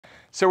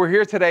So we're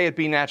here today at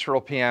B Natural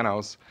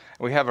Pianos.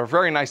 We have a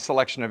very nice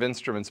selection of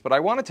instruments, but I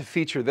wanted to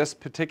feature this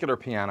particular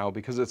piano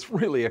because it's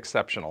really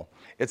exceptional.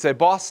 It's a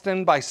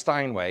Boston by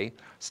Steinway.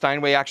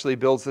 Steinway actually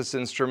builds this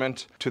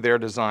instrument to their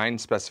design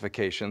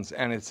specifications,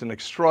 and it's an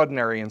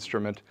extraordinary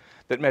instrument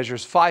that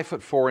measures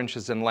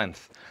 5'4" in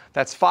length.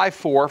 That's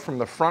 5'4" from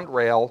the front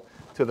rail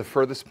to the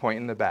furthest point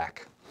in the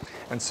back.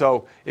 And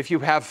so if you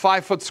have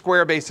 5 foot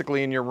square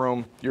basically in your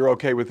room, you're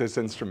okay with this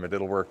instrument.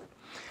 It'll work.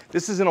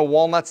 This is in a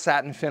walnut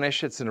satin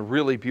finish. It's in a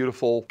really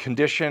beautiful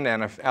condition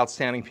and an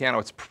outstanding piano.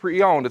 It's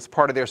pre-owned. It's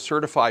part of their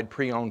certified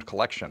pre-owned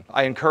collection.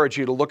 I encourage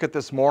you to look at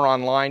this more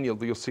online.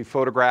 You'll see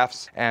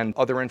photographs and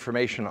other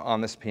information on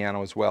this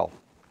piano as well.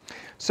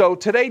 So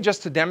today,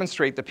 just to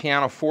demonstrate the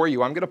piano for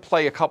you, I'm going to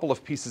play a couple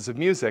of pieces of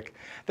music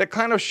that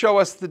kind of show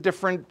us the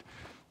different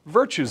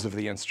virtues of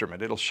the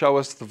instrument. It'll show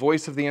us the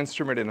voice of the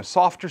instrument in a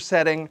softer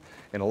setting,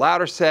 in a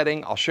louder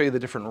setting. I'll show you the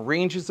different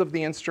ranges of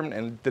the instrument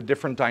and the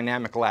different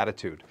dynamic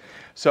latitude.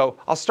 So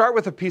I'll start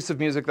with a piece of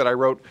music that I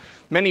wrote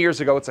many years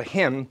ago. It's a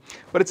hymn,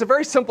 but it's a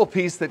very simple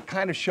piece that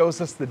kind of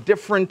shows us the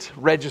different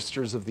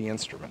registers of the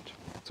instrument.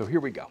 So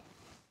here we go.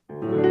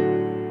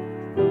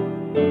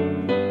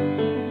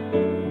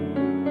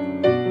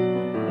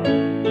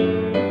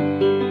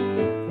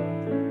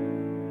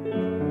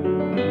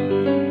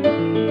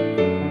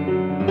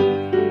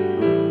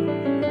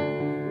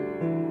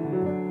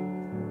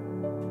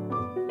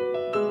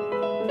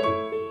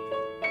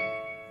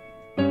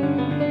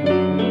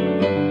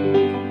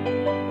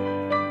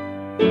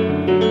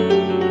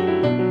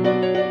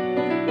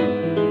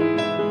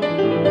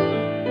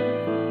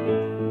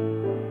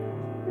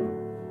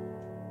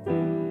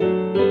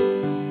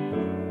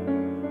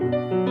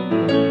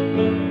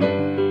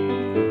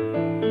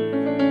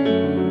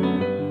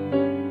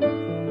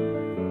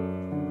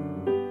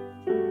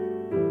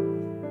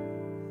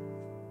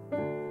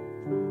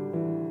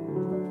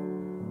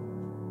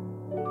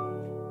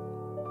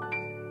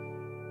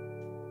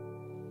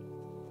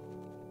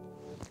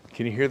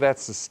 Can you hear that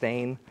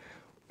sustain?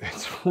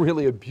 It's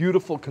really a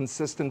beautiful,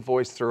 consistent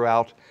voice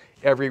throughout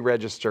every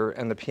register,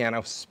 and the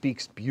piano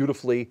speaks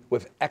beautifully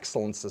with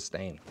excellent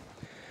sustain.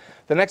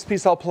 The next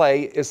piece I'll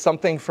play is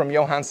something from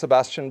Johann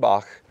Sebastian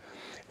Bach.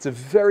 It's a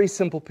very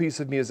simple piece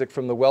of music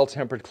from the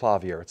Well-Tempered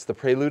Clavier. It's the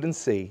Prelude in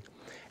C.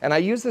 And I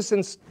use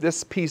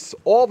this piece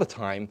all the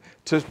time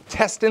to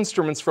test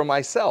instruments for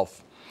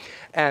myself.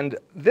 And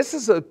this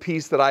is a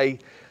piece that I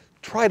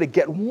try to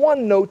get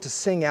one note to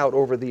sing out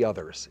over the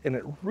others. And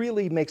it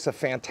really makes a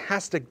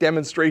fantastic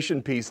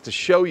demonstration piece to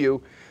show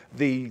you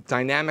the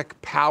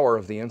dynamic power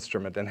of the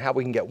instrument and how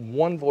we can get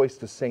one voice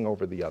to sing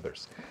over the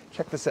others.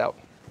 Check this out.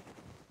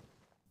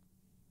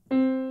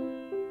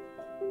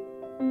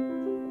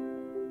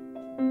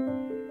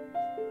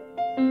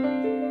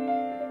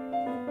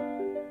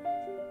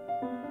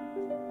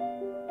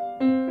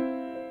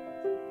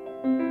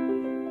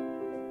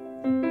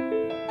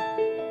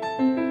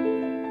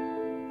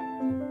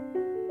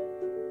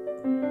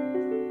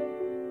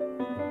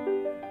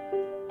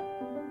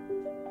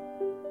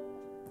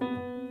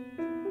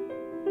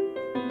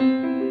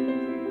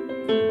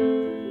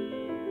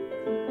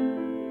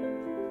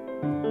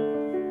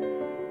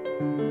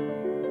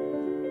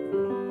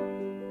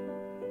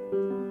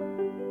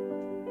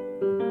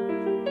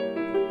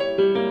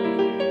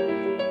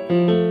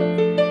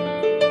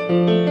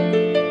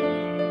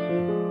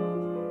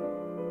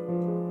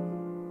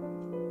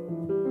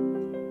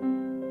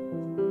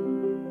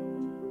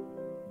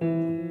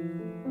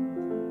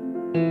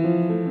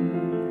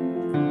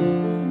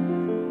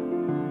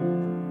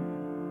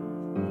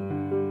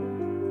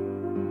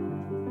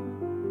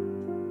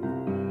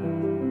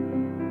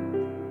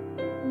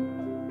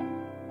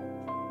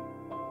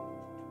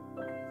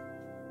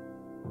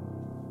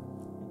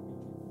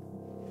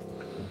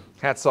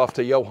 Hats off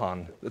to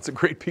Johann. It's a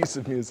great piece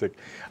of music.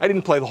 I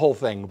didn't play the whole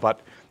thing, but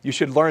you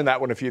should learn that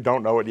one if you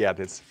don't know it yet.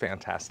 It's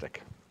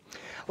fantastic.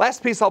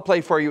 Last piece I'll play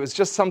for you is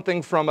just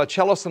something from a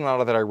cello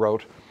sonata that I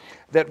wrote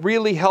that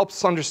really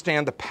helps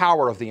understand the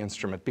power of the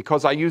instrument,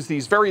 because I use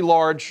these very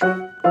large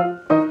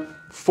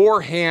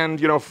four-hand,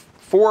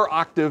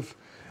 4-octave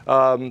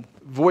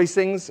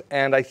voicings,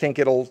 and I think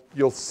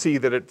you'll see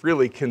that it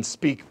really can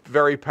speak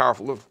very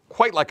powerful,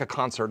 quite like a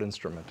concert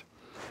instrument.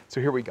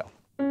 So here we go.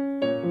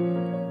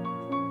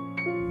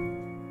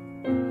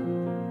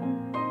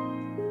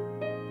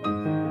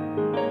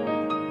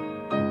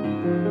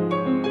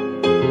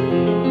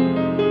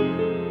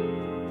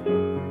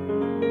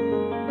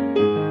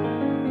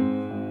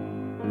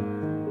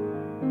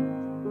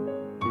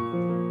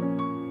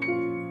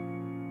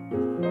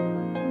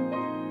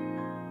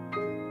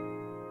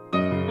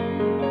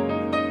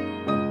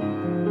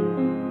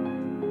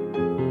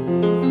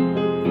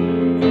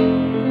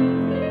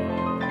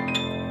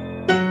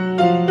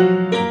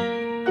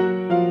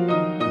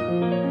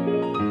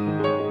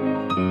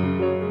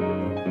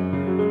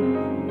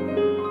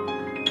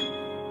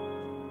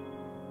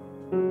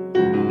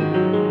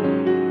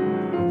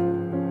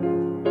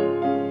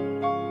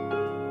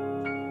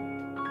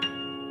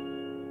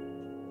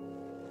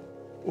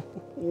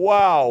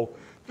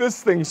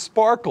 This thing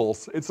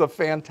sparkles. It's a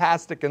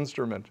fantastic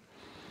instrument.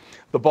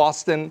 The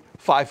Boston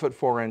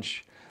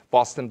 5'4"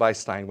 Boston by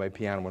Steinway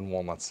piano in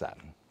walnut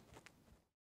satin.